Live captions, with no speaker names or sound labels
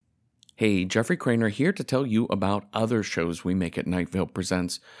Hey, Jeffrey Craner here to tell you about other shows we make at Night Vale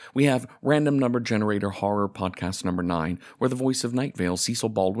Presents. We have Random Number Generator Horror Podcast number 9, where the voice of Night Vale, Cecil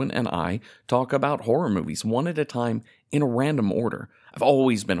Baldwin, and I talk about horror movies one at a time in a random order. I've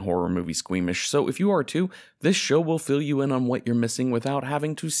always been horror movie squeamish, so if you are too, this show will fill you in on what you're missing without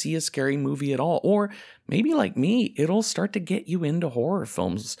having to see a scary movie at all. Or maybe like me, it'll start to get you into horror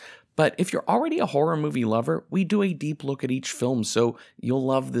films. But if you're already a horror movie lover, we do a deep look at each film, so you'll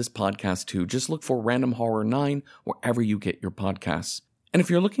love this podcast too. Just look for Random Horror 9 wherever you get your podcasts. And if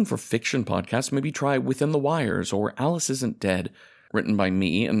you're looking for fiction podcasts, maybe try Within the Wires or Alice Isn't Dead. Written by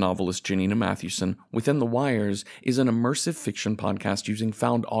me and novelist Janina Mathewson, Within the Wires is an immersive fiction podcast using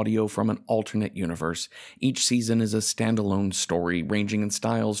found audio from an alternate universe. Each season is a standalone story ranging in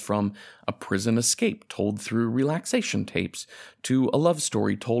styles from a prison escape told through relaxation tapes, to a love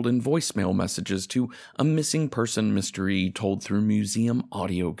story told in voicemail messages, to a missing person mystery told through museum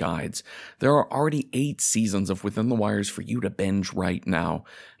audio guides. There are already 8 seasons of Within the Wires for you to binge right now.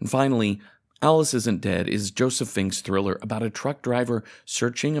 And finally, Alice Isn't Dead is Joseph Fink's thriller about a truck driver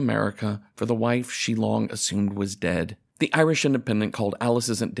searching America for the wife she long assumed was dead. The Irish Independent called Alice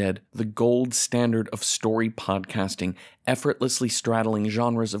Isn't Dead the gold standard of story podcasting, effortlessly straddling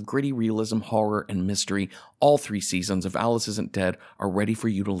genres of gritty realism, horror, and mystery. All 3 seasons of Alice Isn't Dead are ready for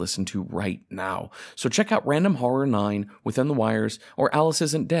you to listen to right now. So check out Random Horror 9, Within the Wires, or Alice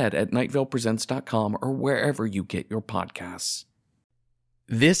Isn't Dead at nightvalepresents.com or wherever you get your podcasts.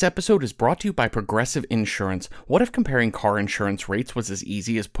 This episode is brought to you by Progressive Insurance. What if comparing car insurance rates was as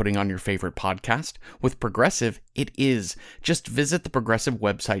easy as putting on your favorite podcast? With Progressive, it is. Just visit the Progressive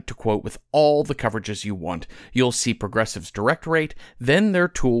website to quote with all the coverages you want. You'll see Progressive's direct rate, then their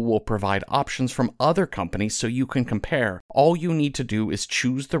tool will provide options from other companies so you can compare. All you need to do is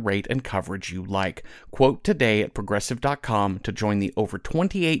choose the rate and coverage you like. Quote today at Progressive.com to join the over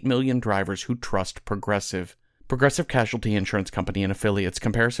 28 million drivers who trust Progressive. Progressive Casualty Insurance Company and Affiliates.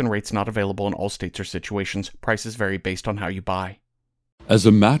 Comparison rates not available in all states or situations. Prices vary based on how you buy. As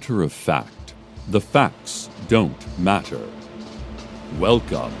a matter of fact, the facts don't matter.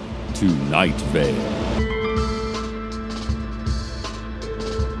 Welcome to Night Vale.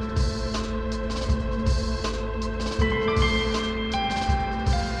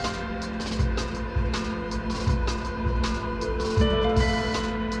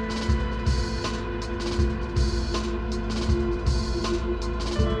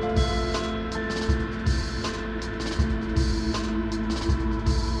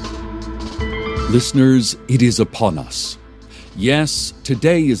 Listeners, it is upon us. Yes,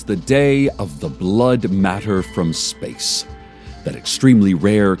 today is the day of the blood matter from space. That extremely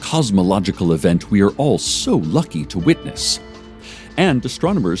rare cosmological event we are all so lucky to witness. And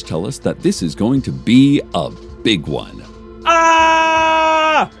astronomers tell us that this is going to be a big one.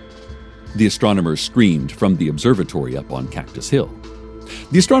 Ah! The astronomers screamed from the observatory up on Cactus Hill.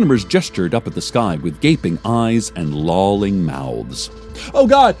 The astronomers gestured up at the sky with gaping eyes and lolling mouths. "Oh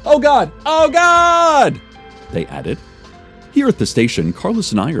God! Oh God! Oh God!" they added. Here at the station,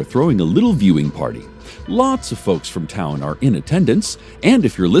 Carlos and I are throwing a little viewing party. Lots of folks from town are in attendance, and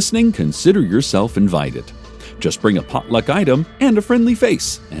if you're listening, consider yourself invited. Just bring a potluck item and a friendly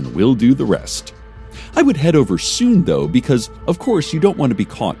face, and we'll do the rest. I would head over soon, though, because, of course, you don't want to be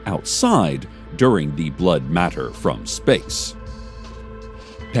caught outside during the blood matter from space.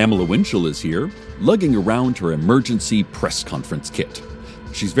 Pamela Winchell is here, lugging around her emergency press conference kit.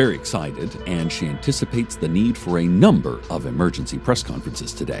 She's very excited, and she anticipates the need for a number of emergency press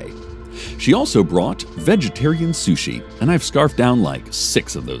conferences today. She also brought vegetarian sushi, and I've scarfed down like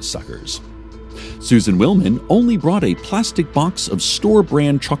 6 of those suckers. Susan Willman only brought a plastic box of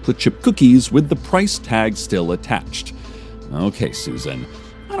store-brand chocolate chip cookies with the price tag still attached. Okay, Susan,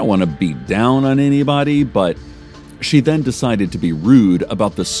 I don't want to beat down on anybody, but she then decided to be rude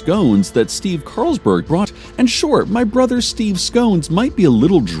about the scones that Steve Carlsberg brought, and sure, my brother Steve's scones might be a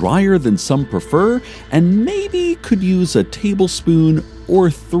little drier than some prefer, and maybe could use a tablespoon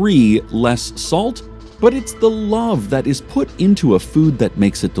or 3 less salt, but it's the love that is put into a food that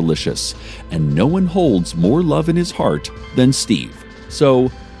makes it delicious, and no one holds more love in his heart than Steve.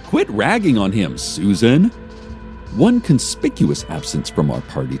 So, quit ragging on him, Susan. One conspicuous absence from our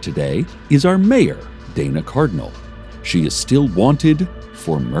party today is our mayor, Dana Cardinal. She is still wanted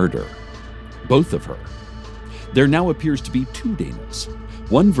for murder. Both of her. There now appears to be 2 Danas.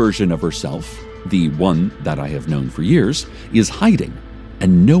 One version of herself, the one that I have known for years, is hiding,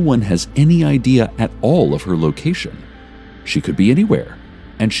 and no one has any idea at all of her location. She could be anywhere,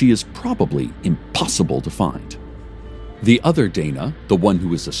 and she is probably impossible to find. The other Dana, the one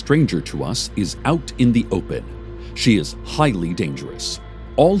who is a stranger to us, is out in the open. She is highly dangerous.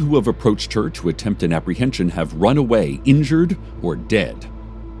 All who have approached her to attempt an apprehension have run away, injured or dead.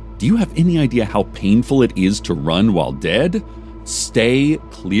 Do you have any idea how painful it is to run while dead? Stay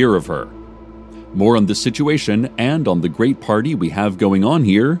clear of her. More on this situation and on the great party we have going on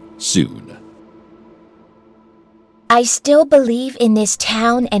here soon. I still believe in this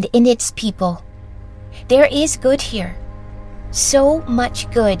town and in its people. There is good here. So much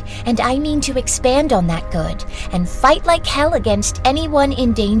good, and I mean to expand on that good and fight like hell against anyone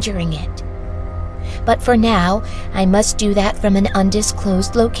endangering it. But for now, I must do that from an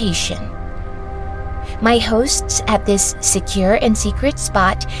undisclosed location. My hosts at this secure and secret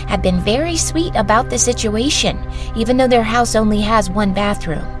spot have been very sweet about the situation, even though their house only has one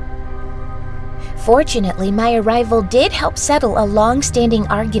bathroom. Fortunately, my arrival did help settle a long-standing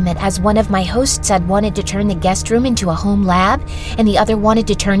argument, as one of my hosts had wanted to turn the guest room into a home lab, and the other wanted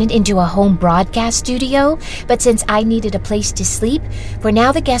to turn it into a home broadcast studio. But since I needed a place to sleep, for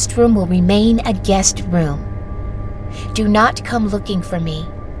now the guest room will remain a guest room. Do not come looking for me.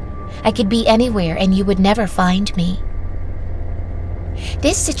 I could be anywhere and you would never find me.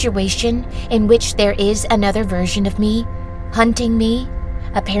 This situation, in which there is another version of me, hunting me,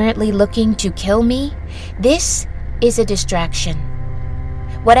 apparently looking to kill me, this is a distraction.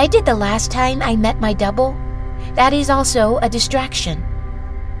 What I did the last time I met my double, that is also a distraction.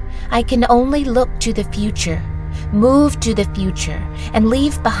 I can only look to the future, move to the future, and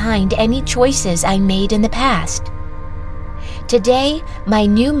leave behind any choices I made in the past. Today, my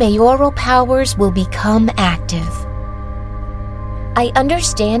new mayoral powers will become active. I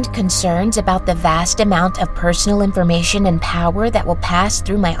understand concerns about the vast amount of personal information and power that will pass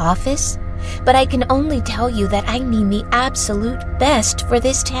through my office, but I can only tell you that I mean the absolute best for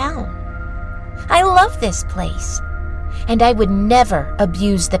this town. I love this place, and I would never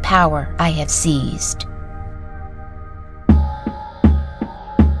abuse the power I have seized.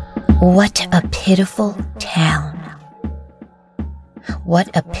 What a pitiful town. What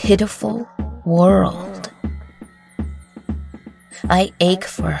a pitiful world. I ache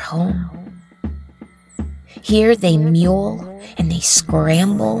for home. Here they mule and they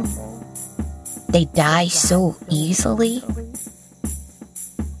scramble. They die so easily.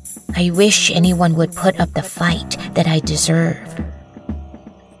 I wish anyone would put up the fight that I deserve.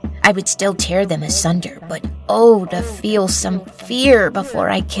 I would still tear them asunder, but oh, to feel some fear before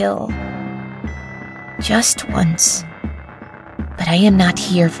I kill. Just once. But I am not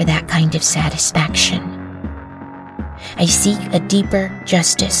here for that kind of satisfaction. I seek a deeper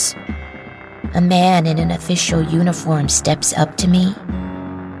justice. A man in an official uniform steps up to me.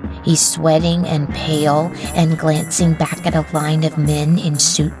 He's sweating and pale and glancing back at a line of men in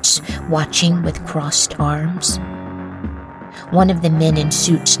suits watching with crossed arms. One of the men in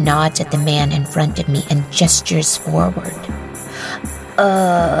suits nods at the man in front of me and gestures forward.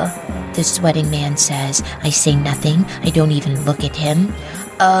 The sweating man says. I say nothing. I don't even look at him.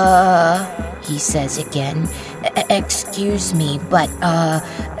 He says again. Excuse me, but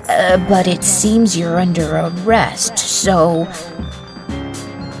it seems you're under arrest, so...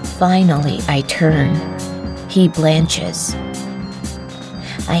 Finally, I turn. He blanches.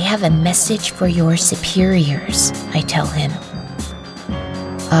 I have a message for your superiors, I tell him.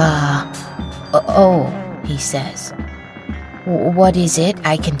 He says. What is it?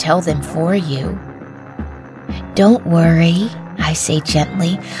 I can tell them for you. Don't worry, I say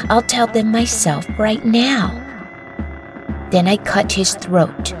gently. I'll tell them myself right now. Then I cut his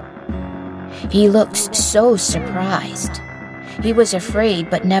throat. He looks so surprised. He was afraid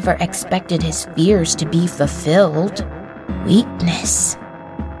but never expected his fears to be fulfilled. Weakness.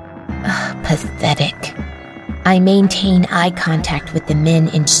 Pathetic. I maintain eye contact with the men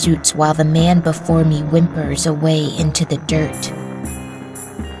in suits while the man before me whimpers away into the dirt.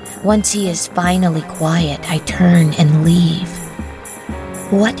 Once he is finally quiet, I turn and leave.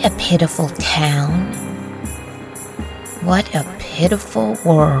 What a pitiful town. What a pitiful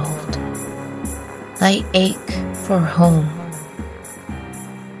world. I ache for home.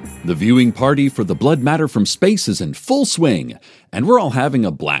 The viewing party for The Blood Matter from Space is in full swing, and we're all having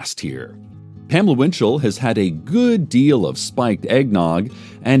a blast here. Pamela Winchell has had a good deal of spiked eggnog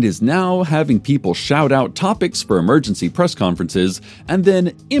and is now having people shout out topics for emergency press conferences and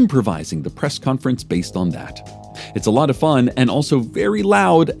then improvising the press conference based on that. It's a lot of fun and also very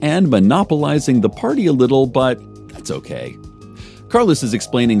loud and monopolizing the party a little, but that's okay. Carlos is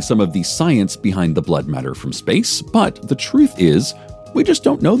explaining some of the science behind the blood matter from space, but the truth is, we just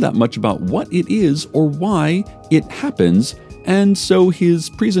don't know that much about what it is or why it happens, and so his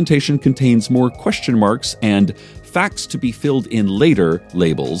presentation contains more question marks and facts to be filled in later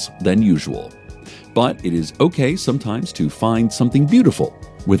labels than usual. but it is okay sometimes to find something beautiful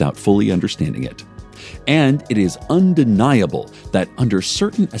without fully understanding it. And it is undeniable that under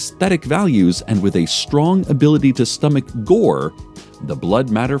certain aesthetic values and with a strong ability to stomach gore, the blood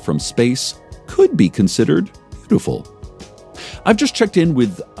matter from space could be considered beautiful. I've just checked in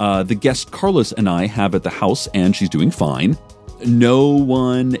with the guest Carlos and I have at the house, and she's doing fine. No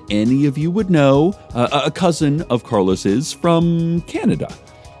one any of you would know, a cousin of Carlos's from Canada.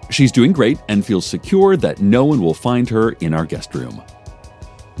 She's doing great and feels secure that no one will find her in our guest room.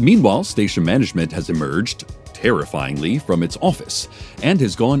 Meanwhile, station management has emerged, terrifyingly, from its office and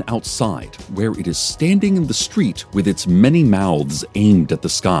has gone outside, where it is standing in the street with its many mouths aimed at the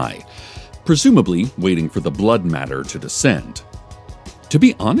sky, presumably waiting for the blood matter to descend. To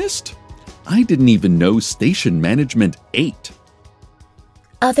be honest, I didn't even know station management ate.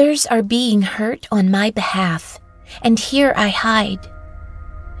 Others are being hurt on my behalf, and here I hide.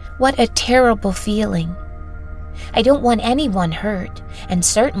 What a terrible feeling. I don't want anyone hurt, and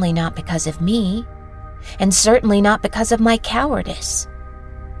certainly not because of me, and certainly not because of my cowardice.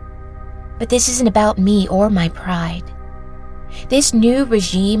 But this isn't about me or my pride. This new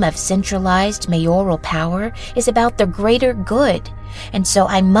regime of centralized mayoral power is about the greater good, and so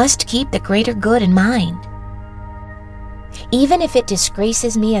I must keep the greater good in mind. Even if it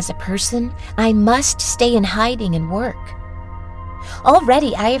disgraces me as a person, I must stay in hiding and work.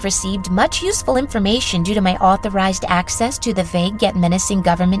 Already I have received much useful information due to my authorized access to the vague yet menacing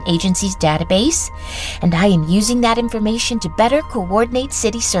government agency's database, and I am using that information to better coordinate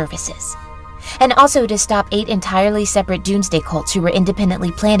city services. And also to stop 8 entirely separate doomsday cults who were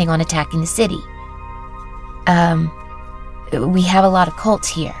independently planning on attacking the city. We have a lot of cults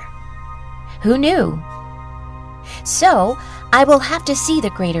here. Who knew? So, I will have to see the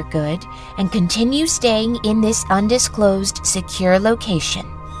greater good and continue staying in this undisclosed, secure location.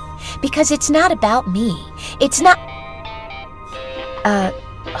 Because it's not about me. It's not...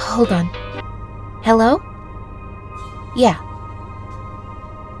 hold on. Hello? Yeah.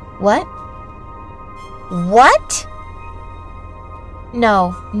 What? What?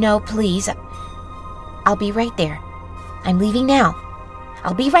 No, please. I'll be right there. I'm leaving now.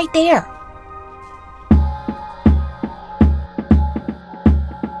 I'll be right there.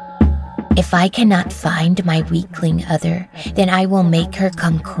 If I cannot find my weakling other, then I will make her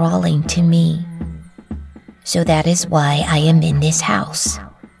come crawling to me. So that is why I am in this house.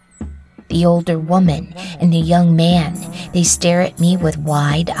 The older woman and the young man, they stare at me with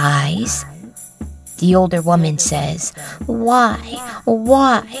wide eyes. The older woman says, "Why?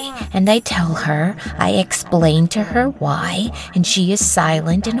 And I tell her, I explain to her why, and she is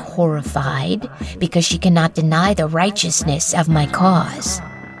silent and horrified because she cannot deny the righteousness of my cause.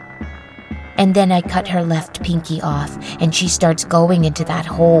 And then I cut her left pinky off, and she starts going into that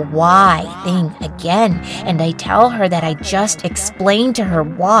whole why thing again, and I tell her that I just explained to her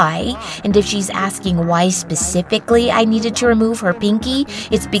why, and if she's asking why specifically I needed to remove her pinky,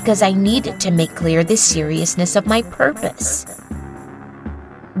 it's because I needed to make clear the seriousness of my purpose.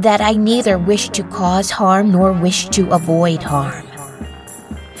 That I neither wish to cause harm nor wish to avoid harm.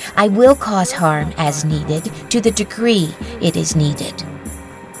 I will cause harm as needed, to the degree it is needed.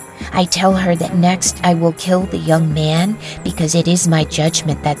 I tell her that next I will kill the young man because it is my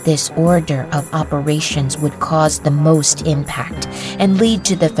judgment that this order of operations would cause the most impact and lead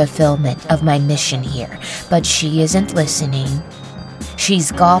to the fulfillment of my mission here. But she isn't listening.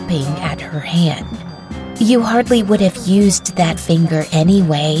 She's gawping at her hand. You hardly would have used that finger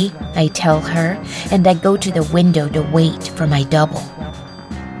anyway, I tell her, and I go to the window to wait for my double.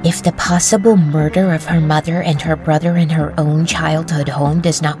 If the possible murder of her mother and her brother in her own childhood home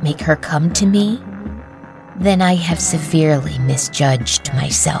does not make her come to me, then I have severely misjudged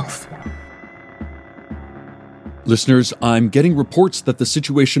myself. Listeners, I'm getting reports that the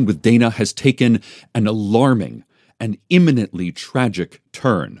situation with Dana has taken an alarming and imminently tragic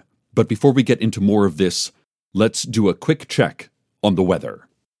turn. But before we get into more of this, let's do a quick check on the weather.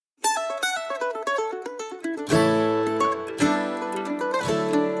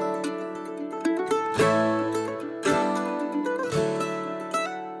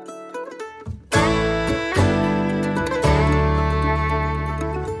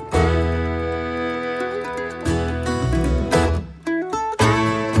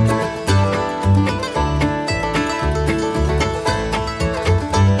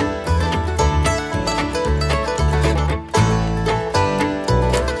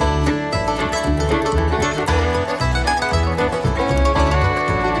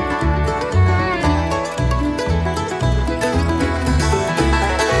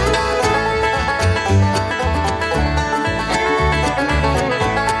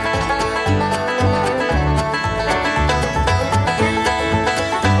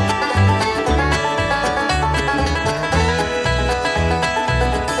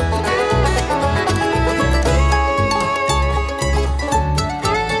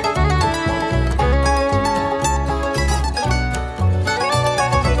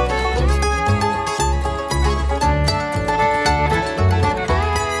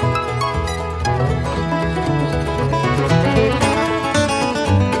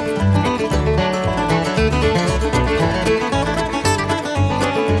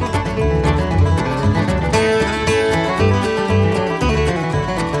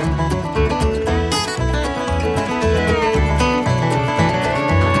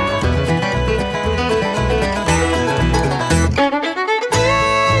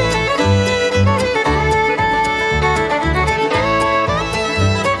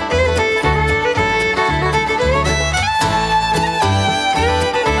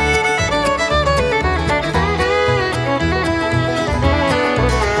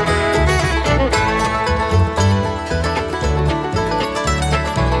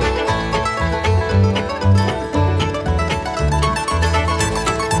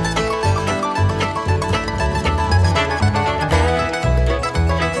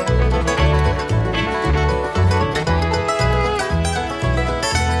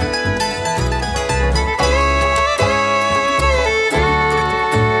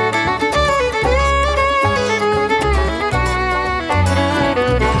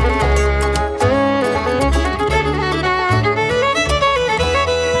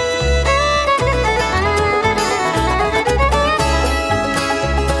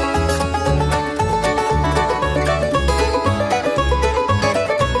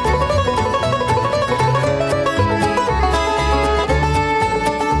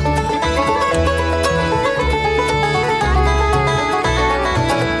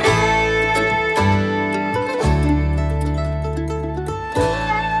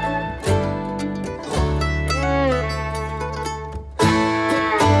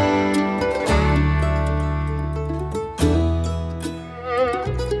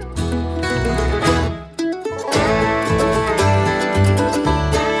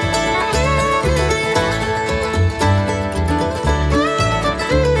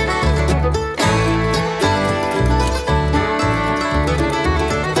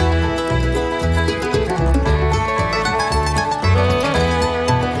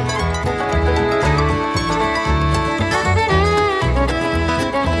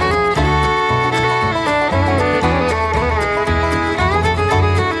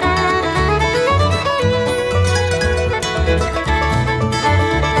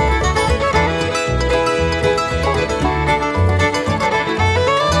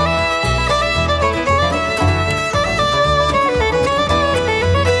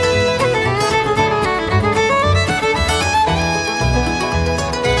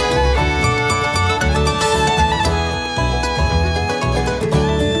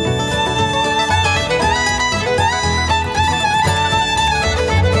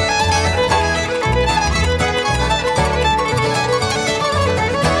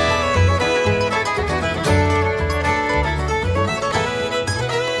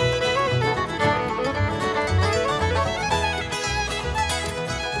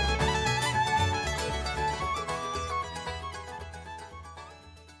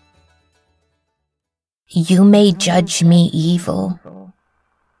 You may judge me evil.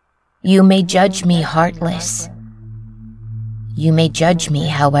 You may judge me heartless. You may judge me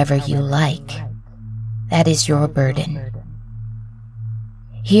however you like. That is your burden.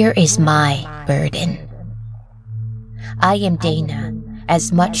 Here is my burden. I am Dana,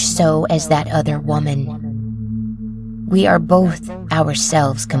 as much so as that other woman. We are both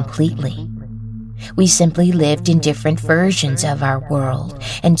ourselves completely. We simply lived in different versions of our world,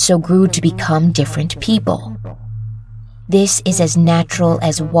 and so grew to become different people. This is as natural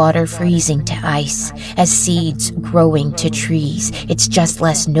as water freezing to ice, as seeds growing to trees. It's just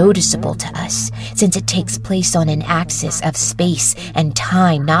less noticeable to us, since it takes place on an axis of space and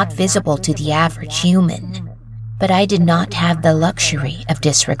time not visible to the average human. But I did not have the luxury of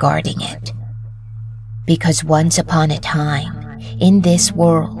disregarding it. Because once upon a time, in this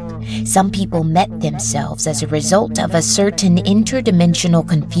world, some people met themselves as a result of a certain interdimensional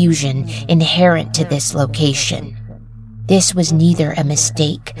confusion inherent to this location. This was neither a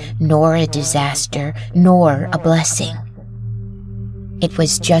mistake, nor a disaster, nor a blessing. It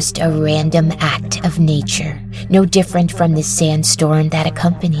was just a random act of nature, no different from the sandstorm that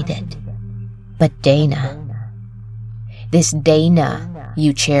accompanied it. But Dana, this Dana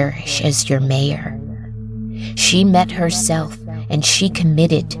you cherish as your mayor, she met herself and she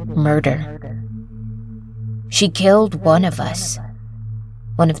committed murder. She killed one of us,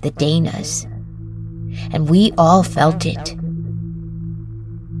 one of the Danas, and we all felt it.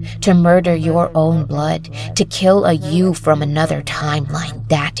 To murder your own blood, to kill a you from another timeline,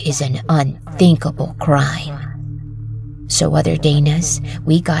 that is an unthinkable crime. So other Danas,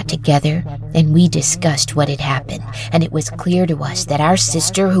 we got together and we discussed what had happened, and it was clear to us that our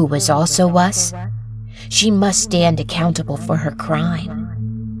sister, who was also us, she must stand accountable for her crime.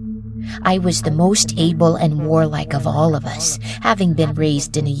 I was the most able and warlike of all of us, having been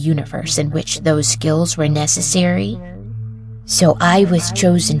raised in a universe in which those skills were necessary. So I was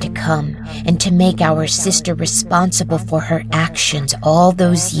chosen to come and to make our sister responsible for her actions all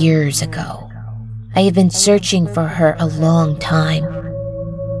those years ago. I have been searching for her a long time.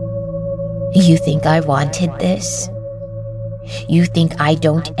 You think I wanted this? You think I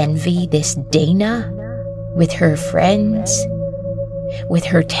don't envy this Dana? With her friends, with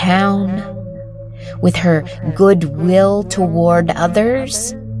her town, with her goodwill toward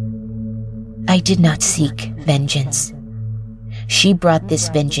others? I did not seek vengeance. She brought this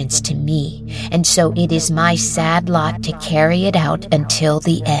vengeance to me, and so it is my sad lot to carry it out until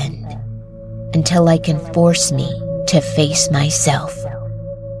the end, until I can force me to face myself.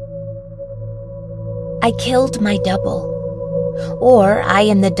 I killed my double, or I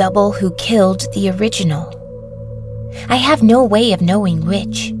am the double who killed the original. I have no way of knowing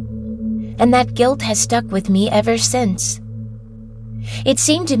which, and that guilt has stuck with me ever since. It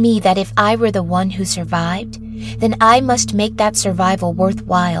seemed to me that if I were the one who survived, then I must make that survival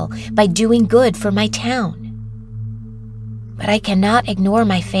worthwhile by doing good for my town. But I cannot ignore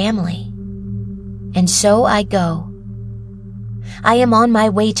my family, and so I go. I am on my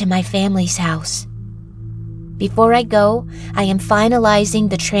way to my family's house. Before I go, I am finalizing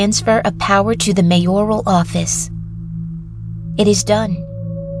the transfer of power to the mayoral office. It is done.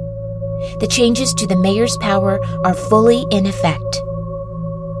 The changes to the mayor's power are fully in effect.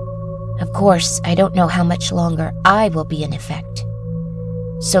 Of course, I don't know how much longer I will be in effect.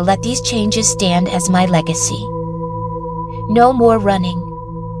 So let these changes stand as my legacy. No more running.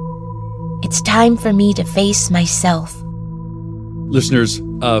 It's time for me to face myself. Listeners,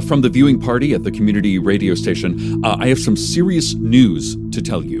 from the viewing party at the community radio station, I have some serious news to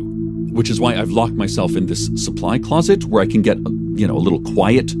tell you, which is why I've locked myself in this supply closet where I can get, a little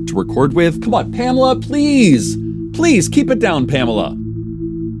quiet to record with. Come on, Pamela, please. Please, keep it down, Pamela.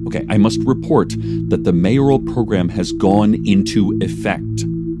 Okay, I must report that the mayoral program has gone into effect.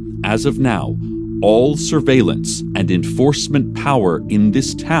 As of now, all surveillance and enforcement power in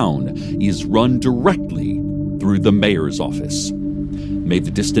this town is run directly through the mayor's office. May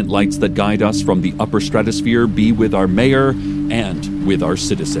the distant lights that guide us from the upper stratosphere be with our mayor and with our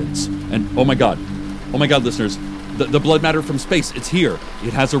citizens. And oh my God, listeners, the blood matter from space, it's here.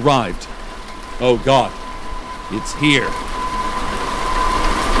 It has arrived. Oh God, it's here.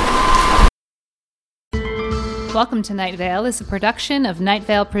 Welcome to Night Vale is a production of Night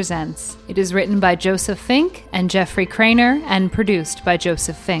Vale Presents. It is written by Joseph Fink and Jeffrey Craner and produced by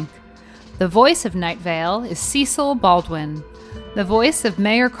Joseph Fink. The voice of Night Vale is Cecil Baldwin. The voice of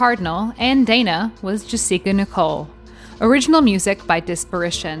Mayor Cardinal and Dana was Jessica Nicole. Original music by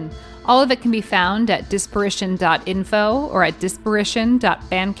Disparition. All of it can be found at disparition.info or at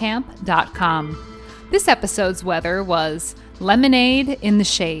disparition.bandcamp.com. This episode's weather was Lemonade in the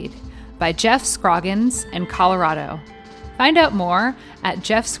Shade by Jeff Scroggins and Colorado. Find out more at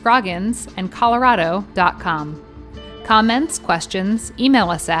jeffscrogginsandcolorado.com. Comments, questions,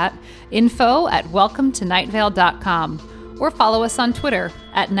 email us at info@welcometonightvale.com or follow us on Twitter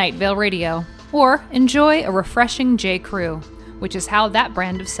 @NightVale Radio, or enjoy a refreshing J. Crew, which is how that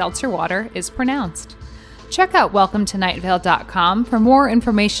brand of seltzer water is pronounced. Check out welcometonightvale.com for more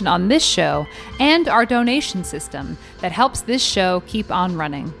information on this show and our donation system that helps this show keep on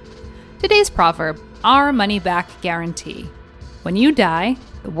running. Today's proverb, our money back guarantee. When you die,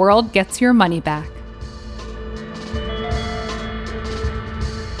 the world gets your money back.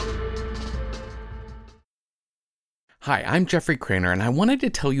 Hi, I'm Jeffrey Craner, and I wanted to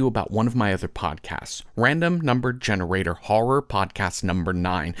tell you about one of my other podcasts, Random Number Generator Horror Podcast number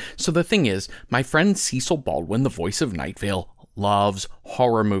 9. So the thing is, my friend Cecil Baldwin, the voice of Night Vale, loves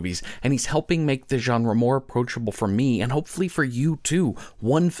horror movies, and he's helping make the genre more approachable for me and hopefully for you too,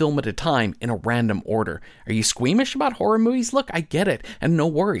 one film at a time in a random order. Are you squeamish about horror movies? Look, I get it, and no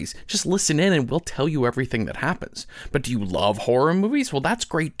worries. Just listen in and we'll tell you everything that happens. But do you love horror movies? Well, that's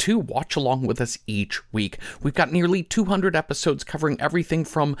great too. Watch along with us each week. We've got nearly 200 episodes covering everything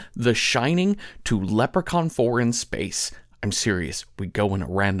from The Shining to Leprechaun 4 in Space. I'm serious, we go in a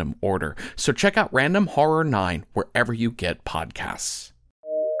random order. So check out Random Horror 9 wherever you get podcasts.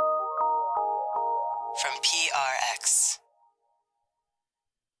 From